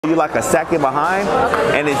you're like a second behind,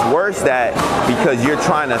 and it's worse that because you're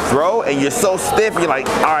trying to throw and you're so stiff, you're like,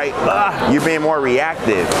 all right, you're being more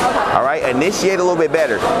reactive. All right, initiate a little bit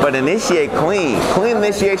better, but initiate clean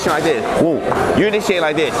initiation like this. Boom. You initiate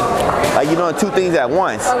like this, like you're doing two things at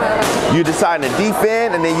once. You deciding to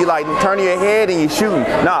defend, and then you like turning your head and you're shooting.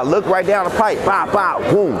 Nah, look right down the pipe. Bow, bow,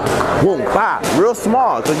 boom, boom, bow. Real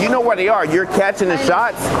small, because you know where they are. You're catching the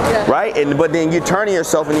shots, right? But then you're turning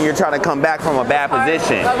yourself and then you're trying to come back from a bad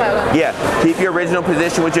position. Yeah, keep your original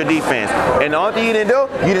position with your defense. And the only thing you didn't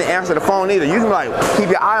do, you didn't answer the phone either. You can like keep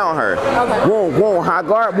your eye on her. Boom, boom, high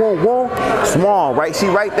guard, boom, boom, small, right? She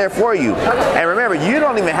right there for you. And remember, you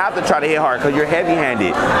don't even have to try to hit hard because you're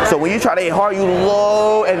heavy-handed. So when you try to hit hard, you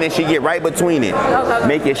low, and then she get right between it.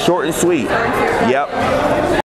 Make it short and sweet. Yep.